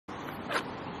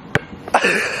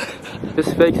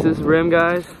Just fixed this rim,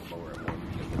 guys.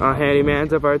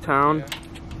 Handyman's of our town.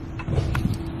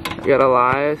 We got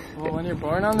Elias. Well, when you're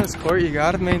born on this court, you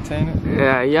gotta maintain it.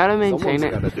 Yeah, you gotta maintain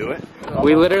it. Gotta do it.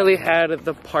 We literally had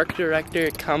the park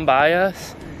director come by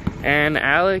us, and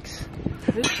Alex.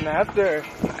 He snapped her.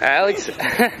 Alex.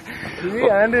 He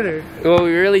ended her. Well,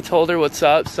 we really told her what's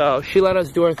up, so she let us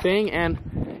do our thing, and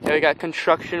yeah, we got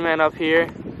construction man up here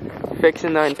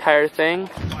fixing the entire thing.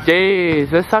 Jeez,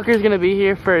 this sucker's gonna be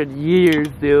here for years,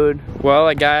 dude.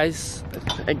 Well, guys,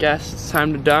 I guess it's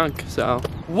time to dunk, so.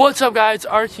 What's up, guys?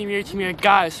 Our team here.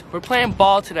 Guys, we're playing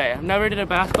ball today. I've never did a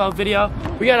basketball video.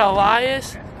 We got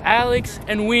Elias, Alex,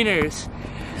 and Wieners,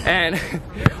 and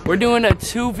we're doing a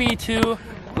 2v2.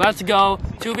 Let's go,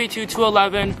 2v2,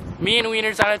 211. Me and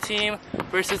Wieners on a team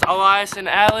versus Elias and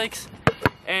Alex.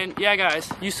 And yeah, guys,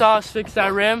 you saw us fix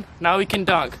that rim. Now we can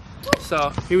dunk.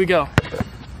 So here we go.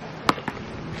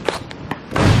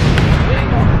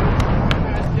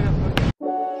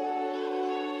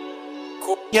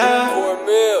 Yeah.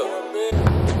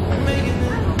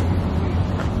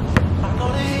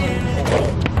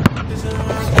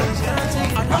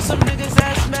 I know some niggas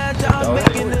ass mad that I'm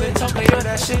making it. Talking all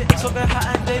that shit, talking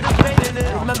hot and they debating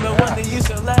it. Remember when they used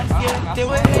to laugh, yeah, they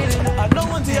were hating it. I know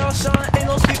one day I'll shine, and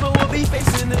those people will be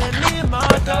facing it. Me and my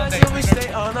guys, yeah, we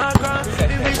stay on our grind.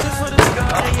 We reaching for the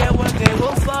sky, and yeah, one day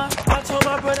we'll fly. I told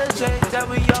my brother Jay that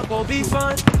we all gon' be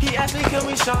fine. He asked me, can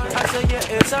we shine? I said,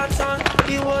 yeah, it's our time.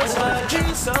 He was like,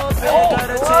 dream so big,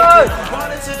 gotta take it.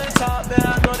 Brought it to the top, man,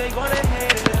 I know they gonna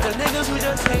hate it. The niggas who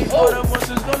just hate, are the ones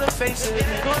who's gonna face it.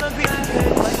 Gonna be the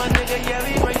pit, like my nigga, yeah,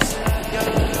 we racing. Yeah,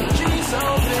 dream so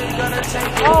big, gotta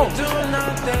take it. Doing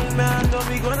nothing, man, I know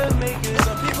we gonna make it.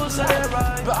 Some people say they're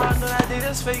right, but I know that they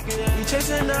just fake it. We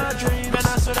chasing our dream, and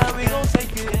I swear that we gon'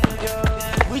 take it.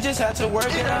 Yeah, we just had to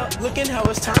work it out. Looking how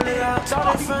it's turning out.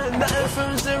 Started from nothing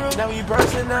from zero, now we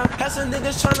bursting out. Had some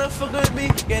niggas tryna fuck with me,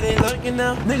 yeah, they lurking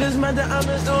out. Niggas mad that I'm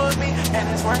just doing me, and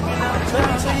it's working out. Let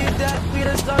me tell you that we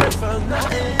done started from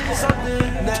nothing,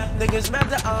 something. Now niggas mad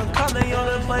that I'm coming on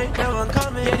the plane, now I'm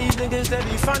coming. Yeah, these niggas they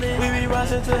be funny, we be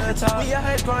rising to the top. We out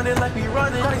here grinding like we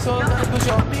running. Got these hoes like push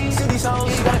on me, city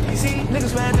songs, you got DC.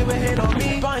 Niggas mad they would hit on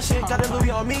me, buying shit, got the Louis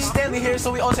on me. Stanley here,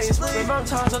 so we all say it's split. Remember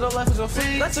times of the life was a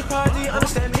free. Let's cry, do you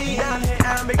understand me? Now I'm here,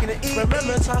 I'm making it eat.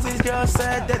 Remember times these girls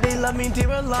said that they love me, they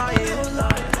were lying.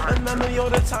 Remember yo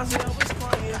the times I was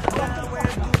crying.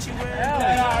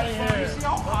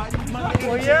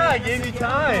 Well, yeah, I gave you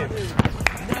time.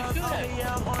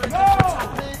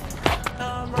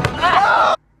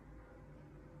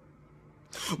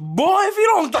 Boy, if you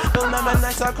don't remember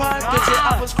nights I cried,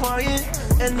 I was crying,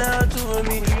 and now doing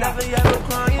me, never ever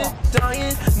crying,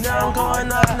 dying. Now I'm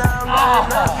going up, now I'm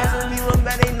running up. Hasn't me when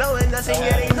they knowing us, and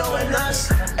yeah, they knowing us.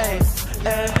 Hey,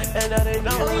 and now they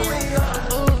knowing.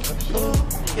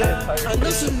 Yeah, I know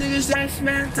some niggas that's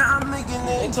mad that I'm making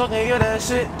it. They talking all that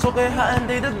shit, talking hot and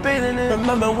they debating it.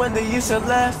 Remember when they used to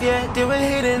laugh, yeah, they were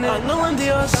hating it. I know one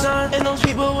day I'll shine, and those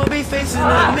people will be facing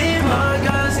it. Me and my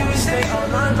guys, we stay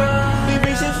on our grind. We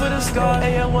reaching for the sky,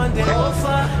 and yeah, one day we'll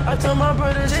fly. I told my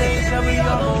brother Jay that we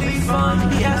all gon' be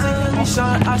fine. He asked me, can we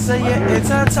shine? I said, yeah,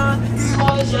 it's our time.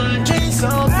 Dream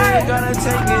so big, gotta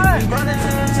take it. We running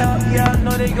to the top, yeah, I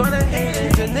know they gonna hate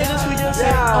it. The niggas we just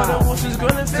hate, all the ones who's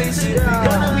gonna face it.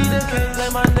 We the king,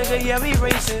 like my nigga, yeah, we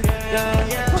racing.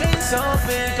 Yeah, dream so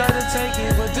big, gotta take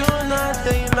it. We're doing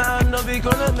nothing, man, I know we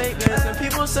gonna make it. Some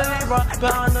people say they rock,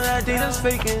 but I know that they just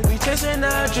faking. We chasing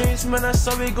our dreams, man, I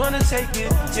saw we gonna take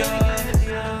it.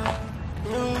 Yeah.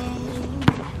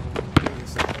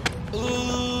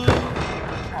 Ooh.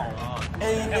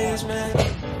 Anything's man.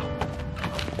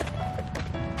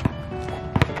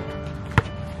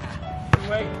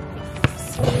 Wait.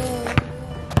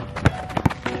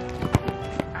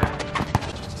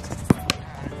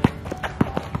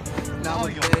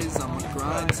 Nowadays I'ma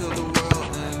grind till the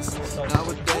world ends.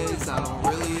 Nowadays I don't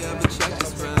really ever check the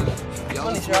spend.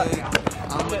 Y'all just wait,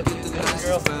 I'ma get the next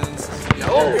fence.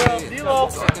 Y'all hate,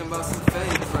 talking about some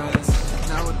fake friends.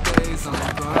 Nowadays I'ma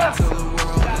grind till the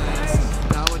world ends.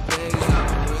 Nowadays I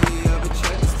don't really ever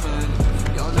check the spend.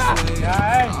 Y'all just wait,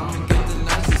 I'ma get the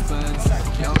nicest fence.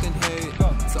 Y'all can hate,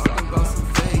 talking about some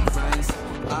fake friends.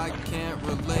 I can't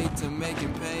relate to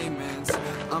making payments.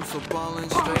 I'm so ballin'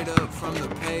 straight up from the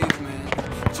pavement.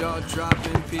 Jaw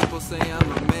dropping, people say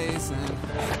I'm amazing.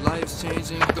 Life's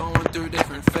changing, going through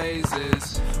different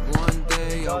phases. One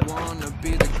day I wanna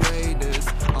be the greatest.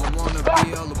 I wanna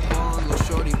be all up on Lil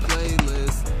Shorty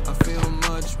playlist. I feel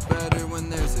much better when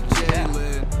there's a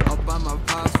J-Lit. I'll buy my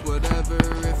pops whatever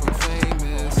if I'm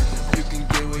famous. You can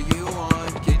get what you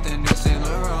want, get the new Saint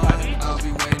Laurent. I'll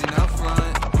be waiting out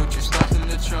front, put your stuff in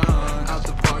the trunk. Out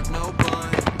the park, no bus.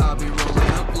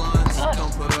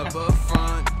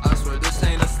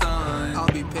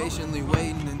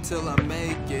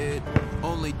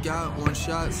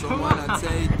 shot, so when I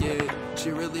take it, she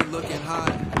really looking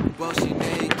hot. Well, she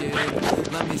naked.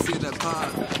 Let me see that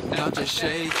pop. Now just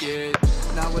shake it.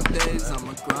 Nowadays,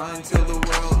 I'ma grind till the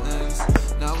world ends.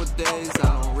 Nowadays,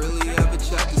 I don't really ever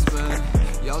check the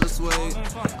spend. Y'all just wait.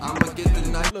 I'ma get the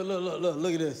night.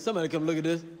 Look at this. Somebody come look at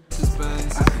this.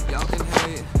 Y'all can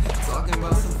hate, talking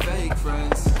about some fake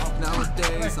friends.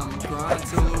 Nowadays, I'ma grind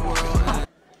till the world ends.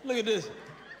 Look at this.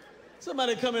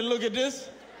 Somebody come and look at this.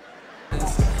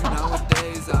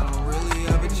 Nowadays, I don't really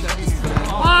ever check the spend.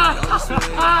 Y'all just wait.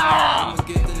 I'ma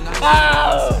get the night.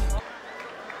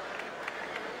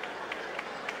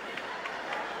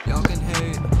 Y'all can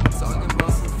hate, talking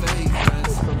about some fake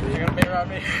friends. You're gonna be around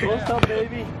me. What's up,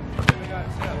 baby?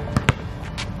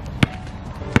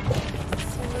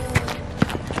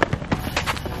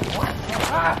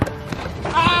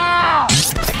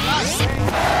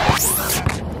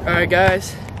 Alright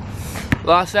guys,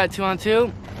 lost that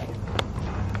 2-on-2.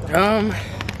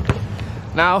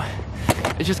 Now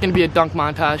it's just gonna be a dunk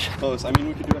montage. Close. I mean,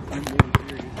 we could do a 3-game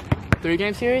series.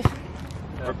 3-game series?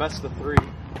 Or best of 3.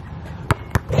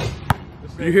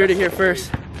 You heard it here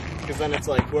first. Because then it's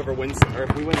like whoever wins, or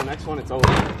if we win the next one, it's over.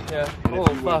 Yeah. And Oh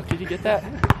if you fuck, did you get that?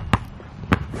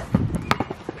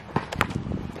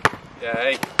 Yeah,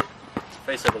 hey.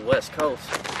 Face of the West Coast.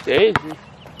 Daisy.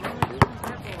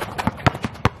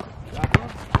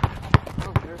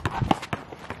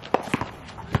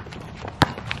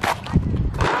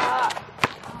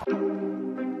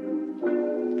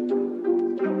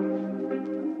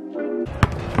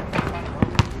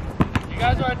 You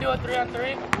guys want to do a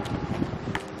 3-on-3?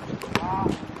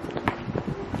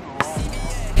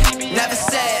 Never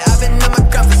say I've been on my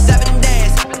grind for 7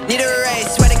 days. Need a race,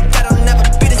 swear to God I'll never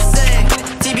be the same.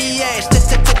 TBH,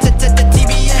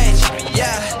 TBH,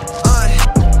 yeah,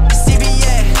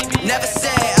 CBA. Never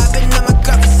say I've been on my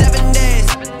grind for 7 days.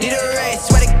 Need a race,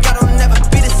 swear to God I'll never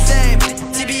be the same.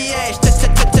 TBH,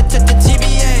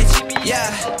 TBH, yeah.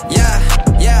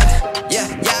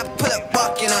 I pull up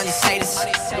walking on these haters.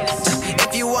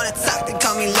 If you wanna talk, then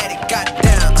call me later.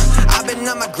 Goddamn, I've been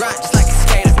on my grind just like a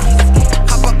skater.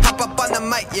 Hop up on the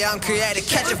mic, yeah, I'm creative.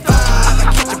 Catch a vibe,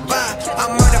 I catch a vibe. I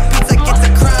murder beats like it's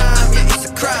a crime, yeah, it's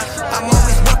a crime. I'm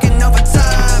always working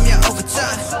overtime, yeah,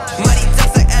 overtime. Money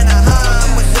takes like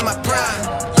Anaheim, was in my prime.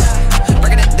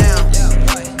 Breaking it down,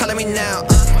 calling me now.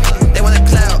 They want a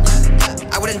clout,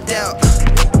 I wouldn't doubt.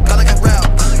 Go like a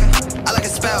route, I like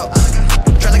a spout.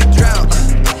 Try like a drought,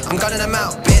 I'm calling them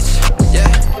out, bitch, yeah.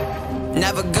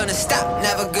 Never gonna stop,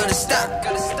 never gonna stop.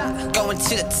 Going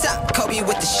to the top, Kobe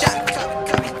with the shot.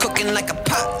 Cooking like a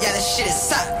pot, yeah, that shit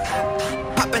is hot.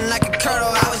 Popping like a kernel,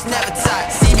 I was never taught.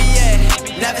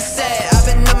 CBA, never say I've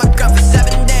been on my grind for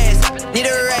 7 days. Need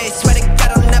a race, swear to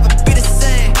God I'll never be the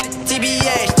same.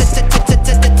 TBH,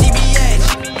 TBH,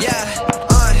 yeah,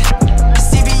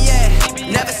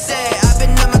 CBA, never say I've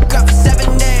been on my grind for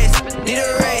 7 days. Need a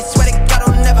race, swear to God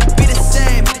I'll never be the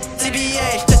same.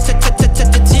 TBH,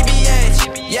 TBH,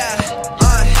 yeah,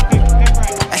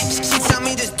 she tell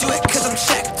me just do it cause I'm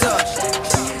checked up.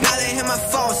 Now they hit my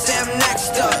phone, say I'm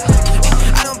next up.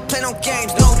 I don't play no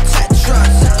games, no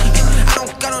Tetris. I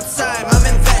don't got no time, I'm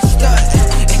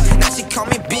invested. Now she call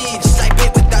me B, just like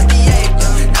babe without the A.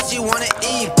 Now she wanna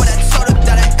eat, but I told her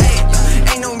that I ate.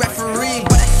 Ain't no referee,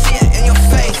 but I see it in your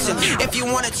face. If you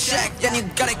wanna check, then you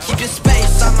gotta keep your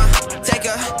space. I'ma take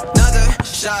another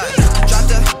shot. Drop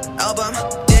the album,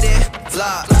 did it,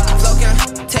 flop. Flow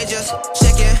contagious,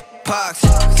 chicken pox.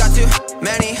 Got too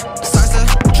many songs to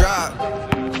drop.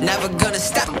 Never gonna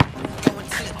stop. Going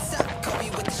to the top, Kobe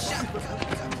with the shot.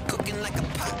 Cooking like a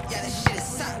pot, yeah, that shit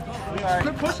is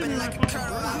hot. Popping like a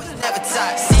kernel, I was never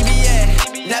taught.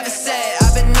 CBA, never say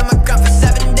I've been on my grind for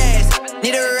 7 days.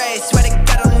 Need a race, swear to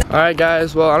God I'll never. Alright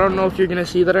guys, well I don't know if you're gonna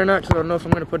see that or not, because I don't know if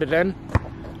I'm gonna put it in.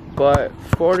 But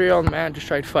 40-year-old man just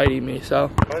tried fighting me, so.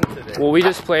 Well, we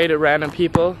just played at random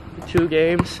people, 2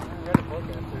 games,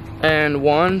 and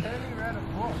won.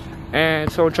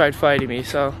 And someone tried fighting me,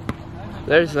 so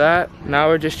there's that. Now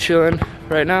we're just chilling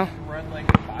right now.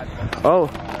 Oh.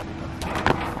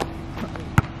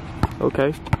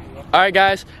 Okay. Alright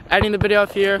guys, ending the video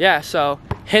off here. Yeah, so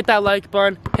hit that like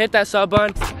button, hit that sub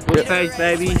button. Thanks,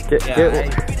 baby. Get